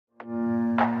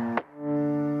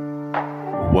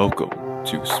Welcome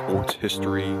to Sports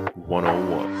History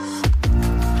 101.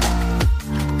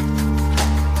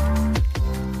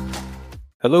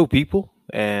 Hello, people,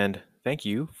 and thank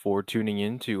you for tuning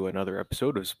in to another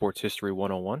episode of Sports History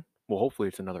 101. Well, hopefully,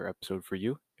 it's another episode for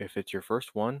you. If it's your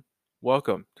first one,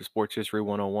 welcome to Sports History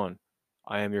 101.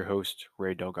 I am your host,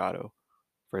 Ray Delgado.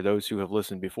 For those who have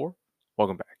listened before,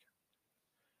 welcome back.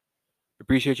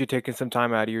 Appreciate you taking some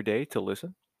time out of your day to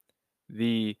listen.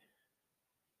 The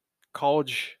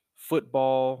college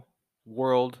football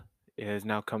world has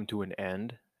now come to an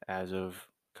end as of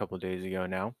a couple of days ago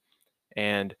now.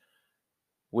 And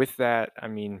with that,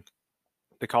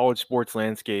 the college sports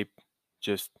landscape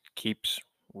just keeps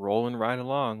rolling right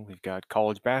along. We've got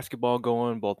college basketball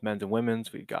going, both men's and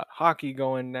women's. We've got hockey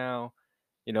going now.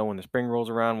 When the spring rolls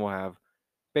around, we'll have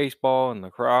baseball and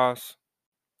lacrosse,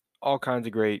 all kinds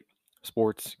of great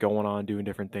sports going on, doing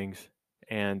different things.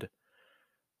 And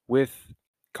with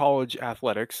college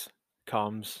athletics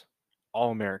comes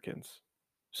All-Americans.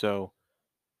 So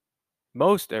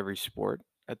most every sport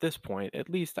at this point,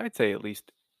 I'd say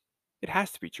it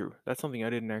has to be true. That's something I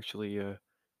didn't actually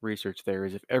research there,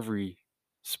 is if every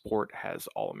sport has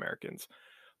All-Americans.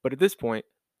 But at this point,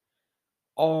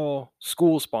 all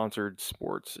school-sponsored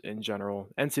sports in general,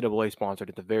 NCAA sponsored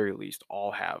at the very least,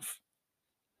 all have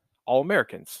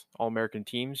All-Americans, All-American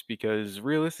teams, because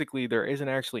realistically, there isn't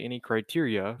actually any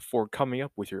criteria for coming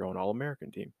up with your own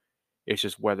All-American team. It's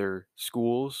just whether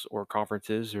schools or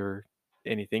conferences or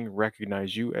anything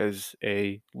recognize you as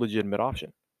a legitimate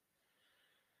option.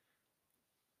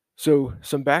 So,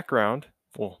 some background,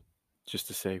 well, just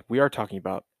to say, we are talking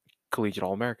about collegiate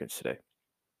All-Americans today.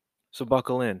 So,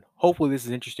 buckle in. Hopefully, this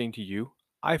is interesting to you.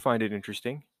 I find it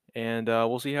interesting, and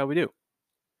we'll see how we do.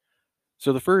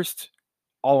 So, the first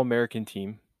All-American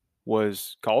team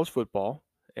was college football,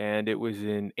 and it was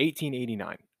in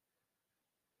 1889.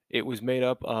 It was made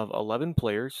up of 11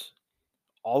 players,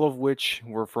 all of which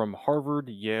were from Harvard,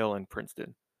 Yale, and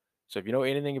Princeton. So if you know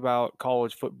anything about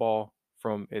college football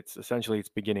from its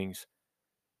beginnings,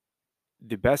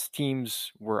 the best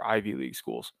teams were Ivy League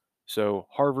schools. So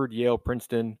Harvard, Yale,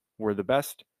 Princeton were the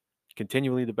best,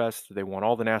 continually the best. They won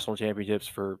all the national championships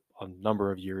for a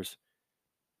number of years.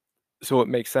 So it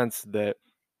makes sense that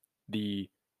the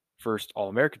first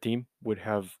All-American team would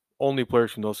have only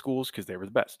players from those schools because they were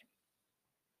the best.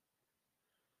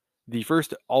 The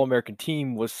first All-American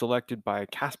team was selected by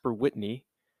Casper Whitney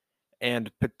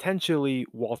and potentially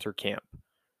Walter Camp.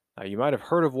 You might have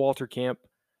heard of Walter Camp.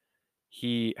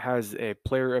 He has a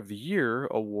Player of the Year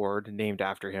award named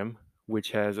after him,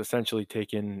 which has essentially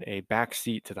taken a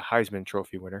backseat to the Heisman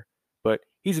Trophy winner. But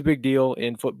he's a big deal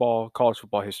in college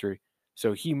football history.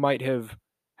 So he might have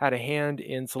had a hand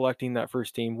in selecting that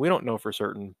first team. We don't know for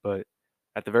certain, but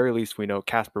at the very least, we know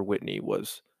Casper Whitney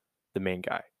was the main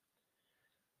guy.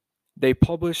 He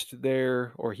published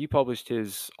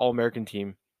his All-American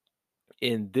team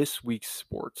in This Week's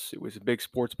Sports. It was a big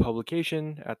sports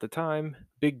publication at the time,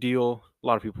 big deal. A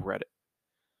lot of people read it.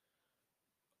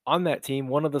 On that team,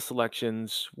 one of the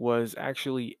selections was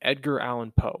actually Edgar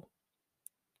Allan Poe.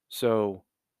 So,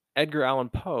 Edgar Allan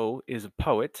Poe is a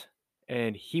poet,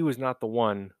 and he was not the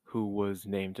one who was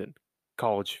named a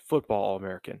college football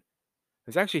All-American.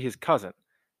 It's actually his cousin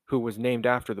who was named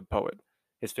after the poet.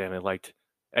 His family liked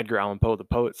Edgar Allan Poe, the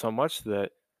poet, so much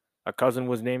that a cousin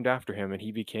was named after him, and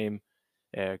he became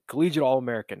a collegiate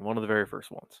All-American, one of the very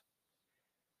first ones.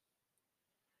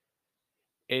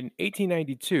 In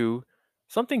 1892,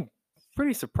 something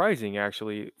pretty surprising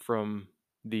actually from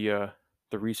the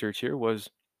research here was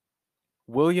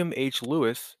William H.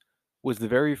 Lewis was the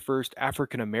very first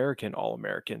African American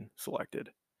All-American selected.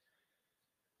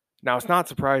 Now, it's not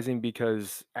surprising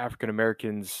because African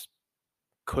Americans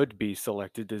could be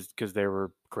selected because they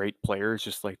were great players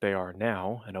just like they are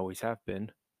now and always have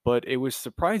been. But it was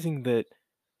surprising that,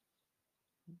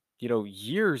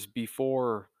 years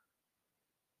before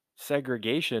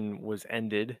segregation was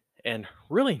ended, and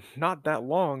really not that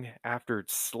long after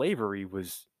slavery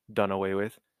was done away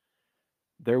with,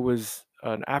 there was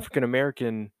an African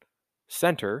American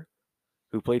center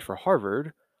who played for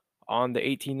Harvard on the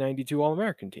 1892 All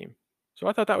American team. So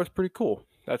I thought that was pretty cool.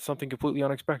 That's something completely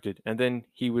unexpected. And then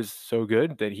he was so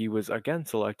good that he was again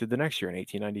selected the next year in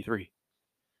 1893.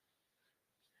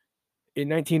 In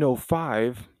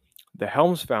 1905, the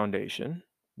Helms Foundation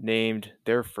named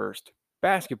their first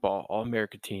basketball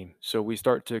All-American team. So we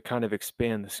start to kind of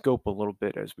expand the scope a little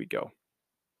bit as we go.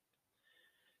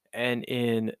 And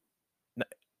in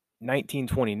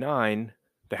 1929,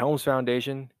 the Helms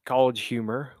Foundation, College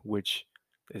Humor, which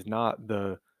is not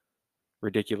the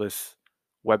ridiculous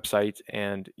website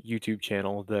and YouTube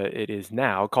channel that it is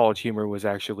now. College Humor was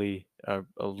actually a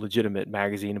legitimate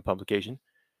magazine and publication,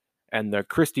 and the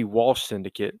Christy Walsh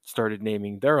Syndicate started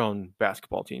naming their own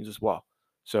basketball teams as well.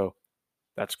 So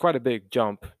that's quite a big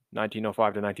jump, 1905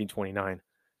 to 1929.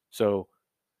 So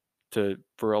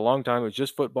for a long time it was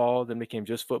just football, then became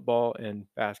just football and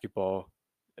basketball,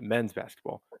 men's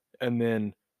basketball, and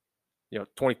then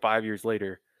 25 years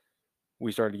later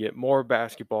we started to get more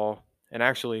basketball, and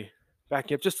actually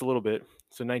backing up just a little bit.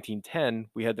 So 1910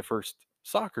 we had the first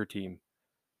soccer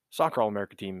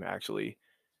All-America team actually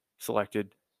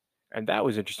selected, and that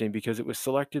was interesting because it was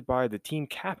selected by the team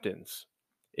captains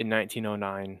in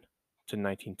 1909 to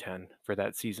 1910 for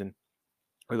that season,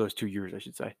 or those 2 years, I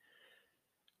should say,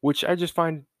 which I just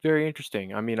find very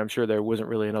interesting. I mean, I'm sure there wasn't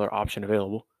really another option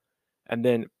available. And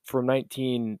then from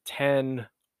 1910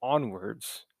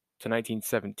 onwards to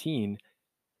 1917,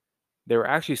 they were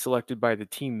actually selected by the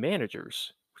team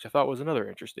managers, which I thought was another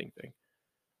interesting thing.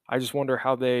 I just wonder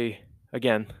how they,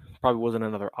 again, probably wasn't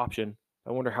another option.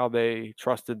 I wonder how they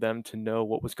trusted them to know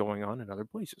what was going on in other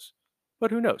places.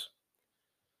 But who knows?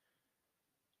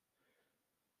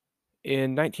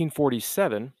 In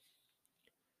 1947,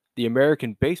 the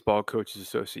American Baseball Coaches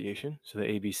Association, so the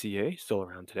ABCA, still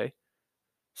around today,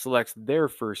 selects their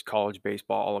first college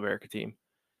baseball All America team.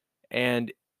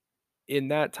 And in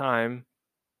that time,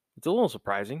 it's a little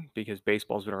surprising because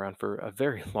baseball's been around for a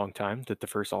very long time that the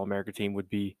first All America team would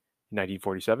be in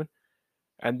 1947.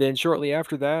 And then shortly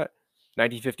after that,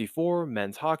 1954,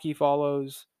 men's hockey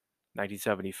follows,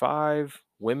 1975,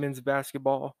 women's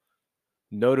basketball.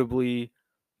 Notably,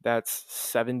 that's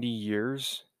 70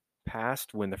 years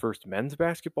past when the first men's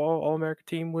basketball All America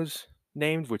team was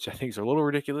named, which I think is a little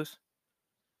ridiculous.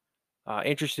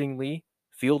 Interestingly,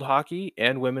 field hockey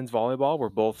and women's volleyball were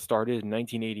both started in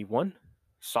 1981.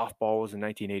 Softball was in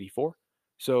 1984.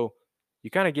 So you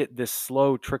kind of get this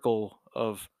slow trickle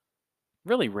of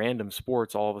really random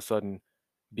sports all of a sudden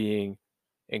being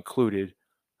included.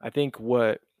 I think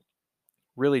what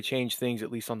really changed things,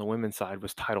 at least on the women's side,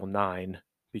 was Title IX,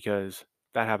 because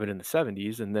that happened in the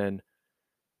 70s, and then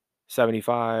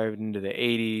 75 into the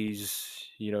 80s,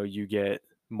 you get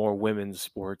more women's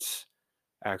sports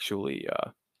actually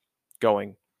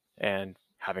going and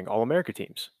having All America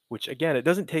teams, which again, it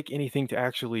doesn't take anything to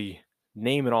actually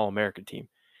name an All American team.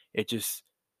 It just,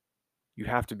 you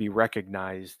have to be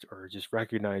recognized or just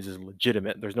recognized as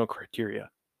legitimate. There's no criteria.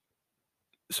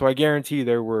 So I guarantee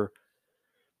there were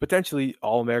potentially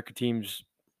All America teams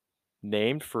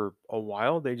named for a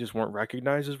while. They just weren't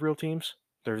recognized as real teams.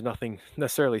 There's nothing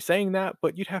necessarily saying that,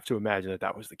 but you'd have to imagine that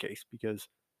that was the case because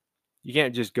you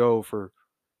can't just go for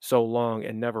so long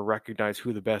and never recognize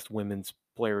who the best women's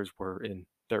players were in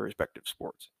their respective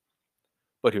sports.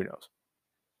 But who knows?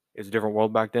 It's a different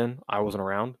world back then. I wasn't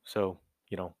around, so,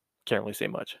 can't really say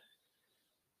much.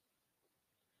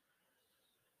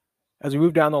 As we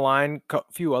move down the line, a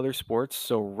few other sports.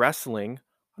 So, wrestling,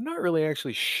 I'm not really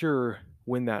actually sure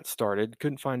when that started.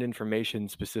 Couldn't find information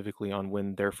specifically on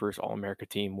when their first All America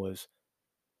team was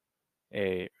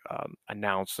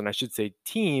announced. And I should say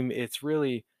team, it's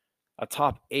really a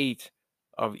top 8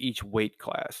 of each weight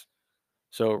class.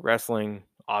 So wrestling,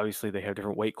 obviously they have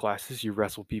different weight classes. You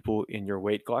wrestle people in your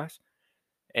weight class.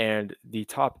 And the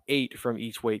top 8 from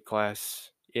each weight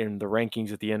class in the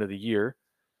rankings at the end of the year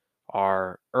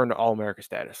earn All-America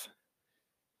status.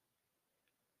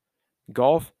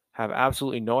 Golf, have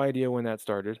absolutely no idea when that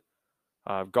started.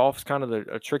 Golf's kind of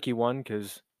a tricky one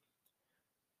because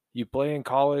you play in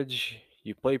college,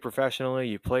 you play professionally,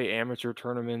 you play amateur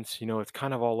tournaments, it's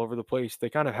kind of all over the place. They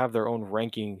kind of have their own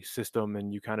ranking system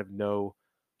and you kind of know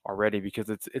already because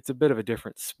it's a bit of a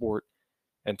different sport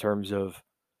in terms of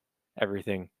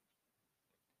everything.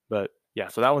 But yeah,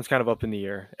 so that one's kind of up in the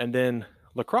air. And then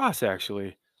lacrosse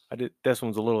actually, this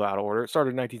one's a little out of order. It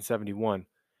started in 1971,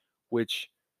 which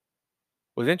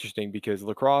was interesting because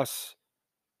lacrosse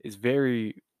was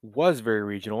very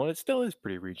regional, and it still is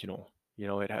pretty regional.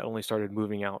 It had only started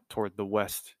moving out toward the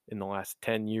west in the last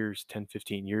 10 years, 10,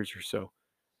 15 years or so.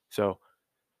 So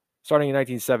starting in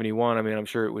 1971, I mean, I'm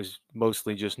sure it was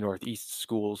mostly just Northeast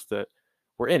schools that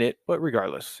were in it, but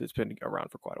regardless, it's been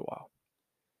around for quite a while.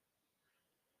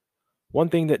 One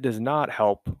thing that does not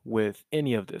help with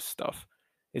any of this stuff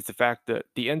is the fact that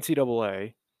the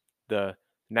NCAA, the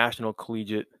National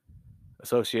Collegiate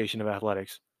Association of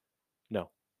Athletics, no,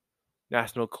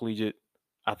 National Collegiate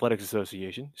Athletics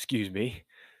Association, excuse me,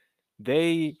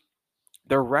 their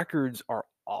records are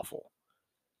awful.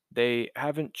 They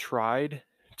haven't tried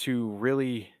to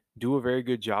really do a very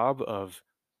good job of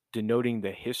denoting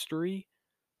the history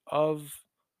of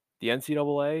the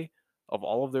NCAA, of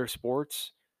all of their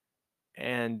sports.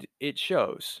 And it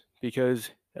shows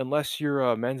because unless you're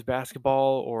a men's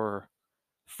basketball or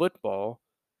football,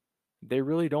 they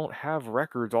really don't have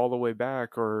records all the way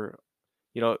back or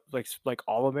like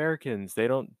all Americans. They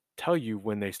don't tell you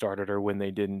when they started or when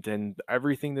they didn't, and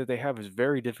everything that they have is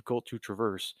very difficult to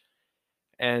traverse.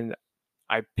 And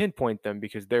I pinpoint them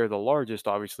because they're the largest,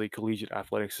 obviously, collegiate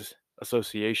athletics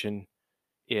association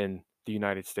in the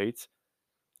United States.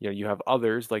 You have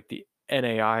others like the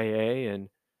NAIA and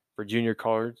for junior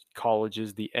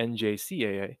colleges, the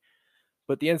NJCAA.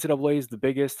 But the NCAA is the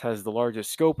biggest, has the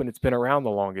largest scope, and it's been around the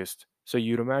longest. So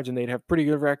you'd imagine they'd have pretty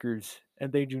good records,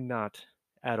 and they do not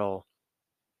at all.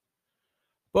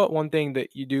 But one thing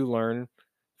that you do learn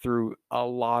through a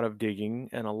lot of digging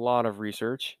and a lot of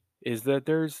research is that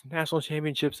there's national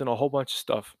championships and a whole bunch of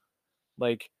stuff.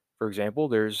 Like, for example,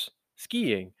 there's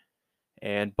skiing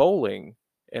and bowling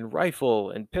and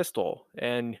rifle and pistol.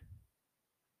 And,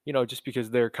 just because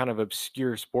they're kind of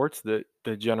obscure sports that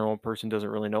the general person doesn't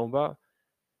really know about,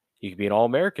 you can be an All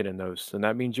American in those. And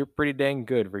that means you're pretty dang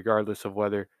good, regardless of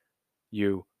whether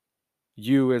you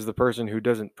you as the person who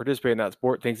doesn't participate in that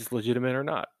sport thinks it's legitimate or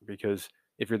not. Because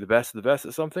if you're the best of the best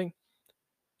at something,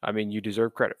 I mean, you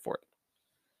deserve credit for it.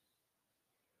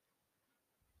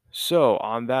 So,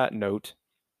 on that note,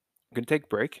 I'm going to take a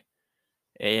break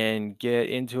and get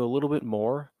into a little bit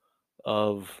more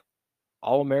of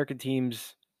All American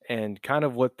teams and kind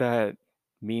of what that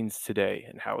means today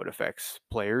and how it affects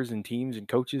players and teams and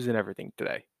coaches and everything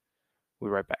today. We'll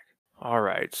be right back. All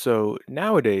right. So,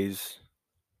 nowadays,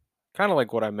 kind of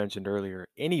like what I mentioned earlier,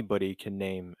 anybody can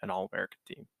name an All American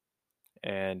team.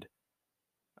 And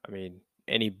I mean,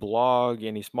 any blog,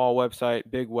 any small website,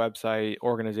 big website,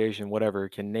 organization, whatever,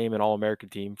 can name an All American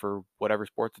team for whatever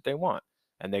sport that they want.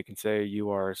 And they can say, you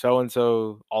are so and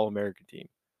so All American team,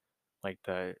 like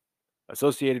the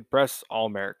Associated Press All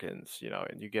Americans,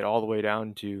 and you get all the way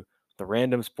down to the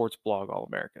random sports blog All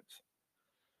Americans.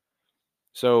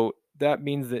 So that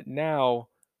means that now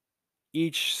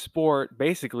each sport,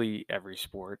 basically every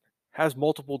sport, has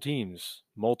multiple teams,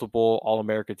 multiple All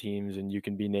America teams, and you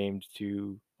can be named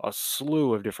to a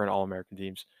slew of different All American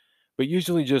teams. But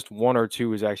usually just one or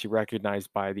two is actually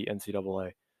recognized by the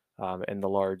NCAA and the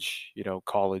large,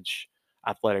 college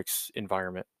athletics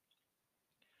environment.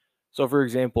 So, for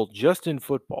example, just in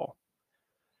football,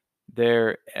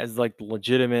 there as like the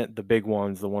legitimate, the big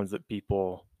ones, the ones that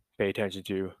people pay attention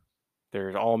to,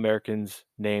 there's All Americans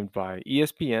named by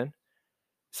ESPN,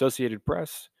 Associated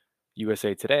Press,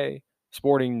 USA Today,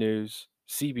 Sporting News,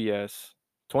 CBS,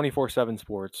 24/7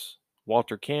 Sports,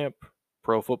 Walter Camp,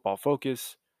 Pro Football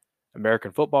Focus,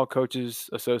 American Football Coaches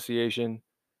Association,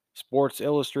 Sports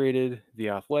Illustrated, The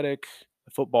Athletic,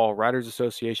 the Football Writers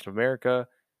Association of America,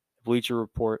 Bleacher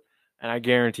Report, and I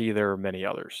guarantee there are many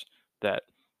others that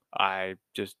I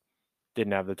just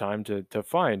didn't have the time to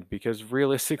find because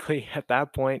realistically at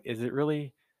that point, is it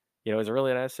really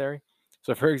necessary?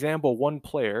 So for example, one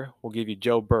player, we'll give you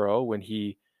Joe Burrow when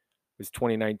he was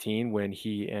 2019 when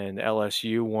he and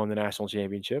LSU won the national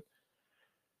championship.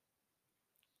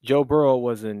 Joe Burrow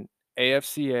was an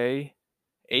AFCA,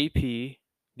 AP,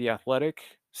 The Athletic,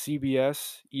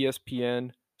 CBS,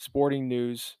 ESPN, Sporting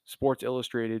News, Sports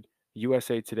Illustrated,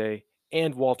 USA Today,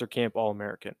 and Walter Camp All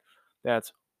American.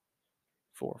 That's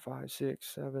 4, 5, 6,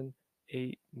 7,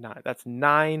 8, 9. That's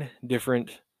 9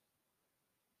 different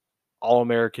All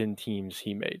American teams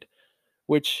he made,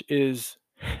 which is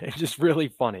just really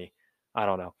funny. I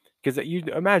don't know. Because you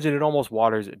imagine it almost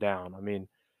waters it down. I mean,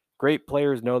 great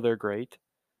players know they're great,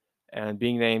 and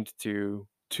being named to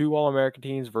 2 All American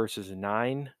teams versus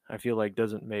 9, I feel like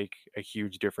doesn't make a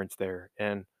huge difference there.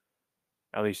 And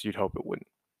at least you'd hope it wouldn't.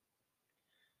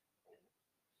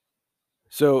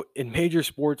 So in major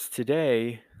sports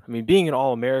today, I mean, being an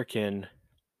All American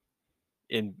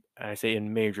I say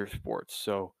in major sports,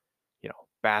 so,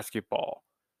 basketball,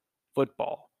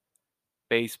 football,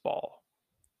 baseball,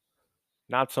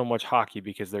 not so much hockey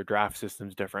because their draft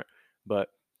system's different, but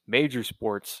major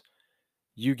sports,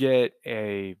 you get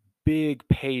a big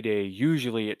payday.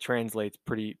 Usually it translates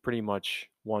pretty much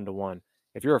 1-to-1.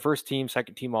 If you're a first team,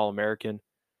 second team All-American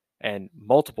and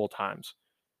multiple times,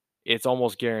 it's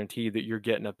almost guaranteed that you're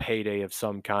getting a payday of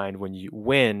some kind when you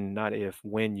win, not if,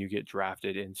 when you get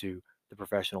drafted into the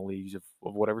professional leagues of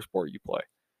whatever sport you play.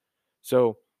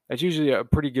 So that's usually a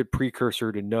pretty good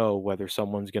precursor to know whether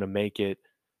someone's going to make it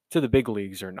to the big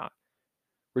leagues or not.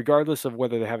 Regardless of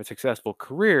whether they have a successful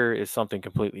career is something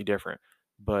completely different.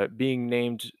 But being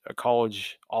named a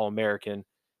college All-American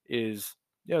is,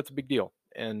 it's a big deal.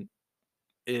 And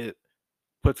it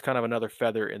puts kind of another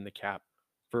feather in the cap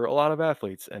for a lot of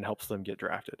athletes and helps them get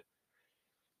drafted.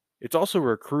 It's also a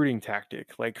recruiting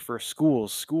tactic. Like for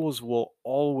schools, schools will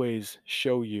always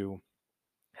show you,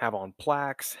 have on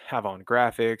plaques, have on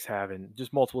graphics, have in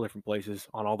just multiple different places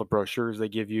on all the brochures they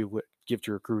give you, give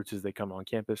to recruits as they come on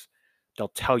campus. They'll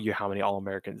tell you how many All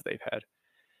Americans they've had.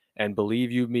 And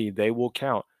believe you me, they will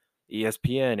count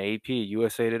ESPN, AP,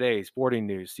 USA Today, Sporting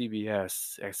News,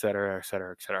 CBS, et cetera, et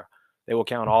cetera, et cetera. They will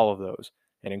count all of those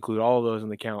and include all of those in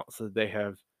the count so that they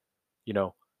have, you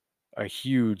know, a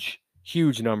huge,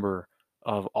 huge number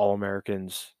of All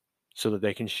Americans so that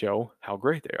they can show how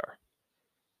great they are.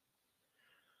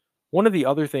 One of the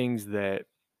other things that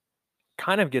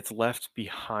kind of gets left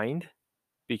behind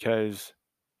because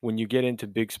when you get into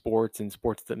big sports and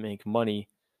sports that make money,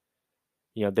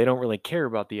 they don't really care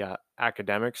about the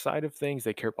academic side of things.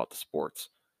 They care about the sports.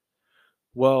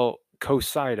 Well,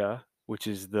 COSIDA, which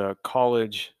is the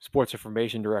College Sports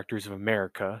Information Directors of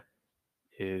America,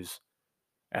 is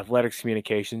athletics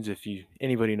communications. If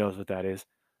anybody knows what that is,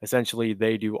 essentially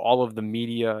they do all of the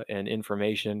media and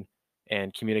information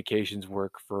and communications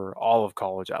work for all of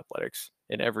college athletics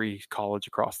in every college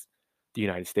across the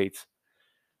United States.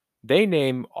 They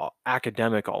name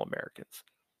academic All-Americans.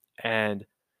 And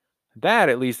that,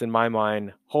 at least in my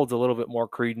mind, holds a little bit more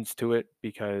credence to it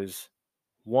because,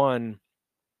 one,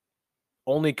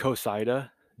 only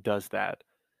COSIDA does that.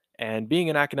 And being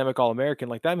an academic All-American,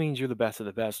 like that means you're the best of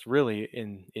the best really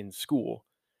in school.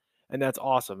 And that's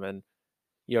awesome. And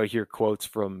I hear quotes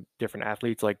from different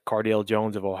athletes like Cardale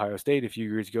Jones of Ohio State a few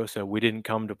years ago said, "We didn't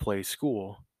come to play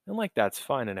school." And like that's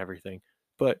fine and everything.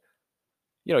 But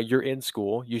you're in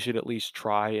school, you should at least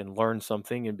try and learn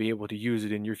something and be able to use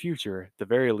it in your future. At the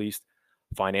very least,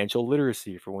 financial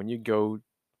literacy for when you go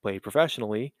play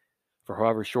professionally for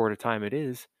however short a time it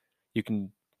is, you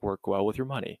can work well with your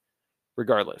money.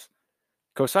 Regardless,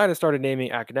 COSIDA started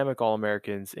naming academic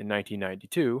All-Americans in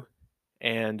 1992,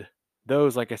 and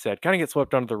those, like I said, kind of get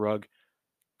swept under the rug.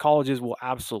 Colleges will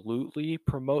absolutely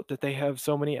promote that they have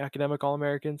so many academic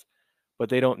All-Americans, but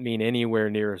they don't mean anywhere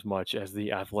near as much as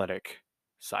the athletic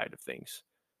side of things.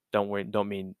 Don't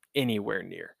mean anywhere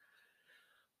near.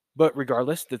 But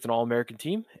regardless, it's an All-American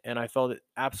team, and I felt it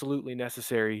absolutely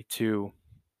necessary to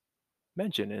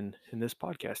mention in this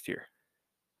podcast here.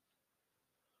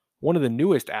 One of the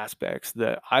newest aspects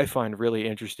that I find really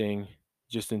interesting,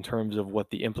 just in terms of what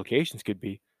the implications could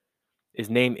be, is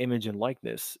name, image, and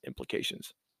likeness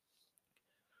implications.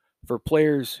 For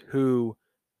players who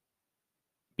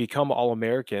become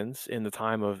All-Americans in the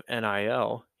time of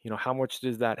NIL, how much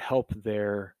does that help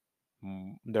their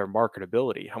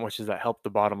marketability? How much does that help the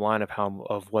bottom line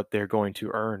of what they're going to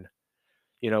earn?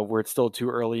 Where it's still too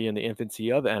early in the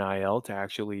infancy of NIL to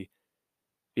actually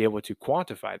be able to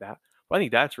quantify that. But I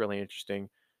think that's really interesting.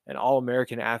 An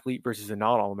All-American athlete versus a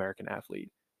non-All-American athlete.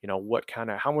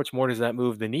 How much more does that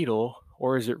move the needle?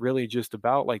 Or is it really just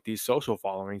about like these social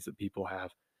followings that people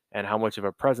have and how much of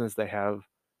a presence they have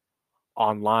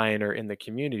online or in the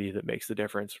community that makes the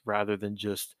difference rather than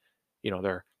just,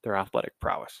 their athletic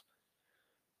prowess?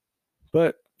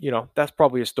 But, that's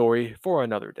probably a story for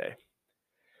another day.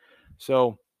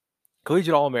 So,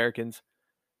 collegiate All-Americans,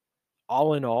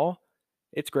 all in all,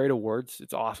 it's great awards.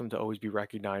 It's awesome to always be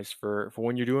recognized for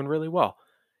when you're doing really well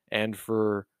and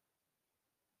for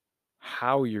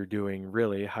how you're doing,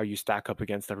 really, how you stack up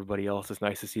against everybody else. It's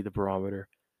nice to see the barometer.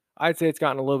 I'd say it's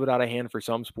gotten a little bit out of hand for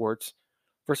some sports.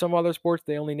 For some other sports,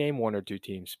 they only name one or two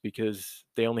teams because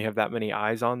they only have that many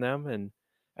eyes on them, and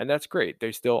that's great.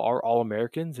 They still are All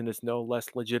Americans, and it's no less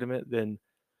legitimate than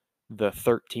the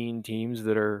 13 teams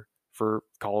that are for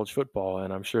college football,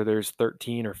 and I'm sure there's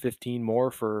 13 or 15 more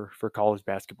for college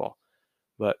basketball.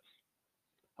 But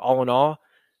all in all,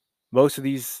 most of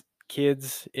these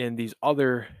kids in these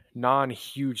other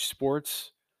non-huge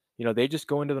sports, they just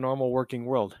go into the normal working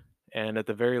world. And at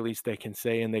the very least, they can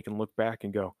say and they can look back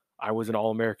and go, I was an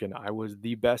All-American. I was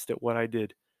the best at what I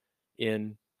did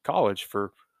in college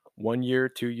for 1 year,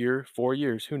 2 year, 4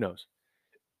 years, who knows?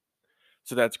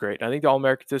 So that's great. I think the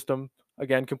All-American system,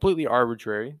 again, completely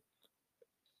arbitrary,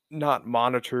 not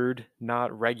monitored,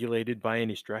 not regulated by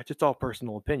any stretch. It's all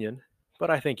personal opinion, but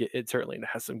I think it certainly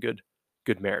has some good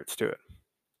merits to it.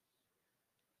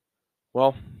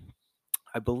 Well,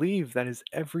 I believe that is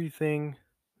everything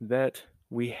that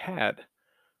we had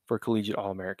for Collegiate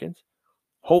All-Americans.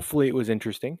 Hopefully it was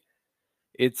interesting.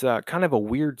 It's kind of a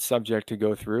weird subject to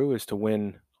go through as to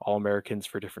when All-Americans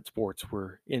for different sports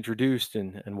were introduced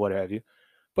and what have you.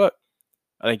 But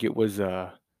I think it was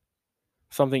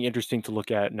something interesting to look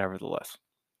at nevertheless.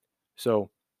 So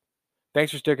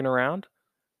thanks for sticking around.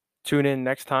 Tune in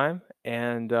next time.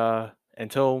 And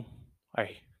until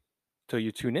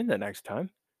you tune in the next time,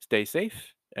 stay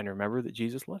safe and remember that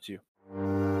Jesus loves you.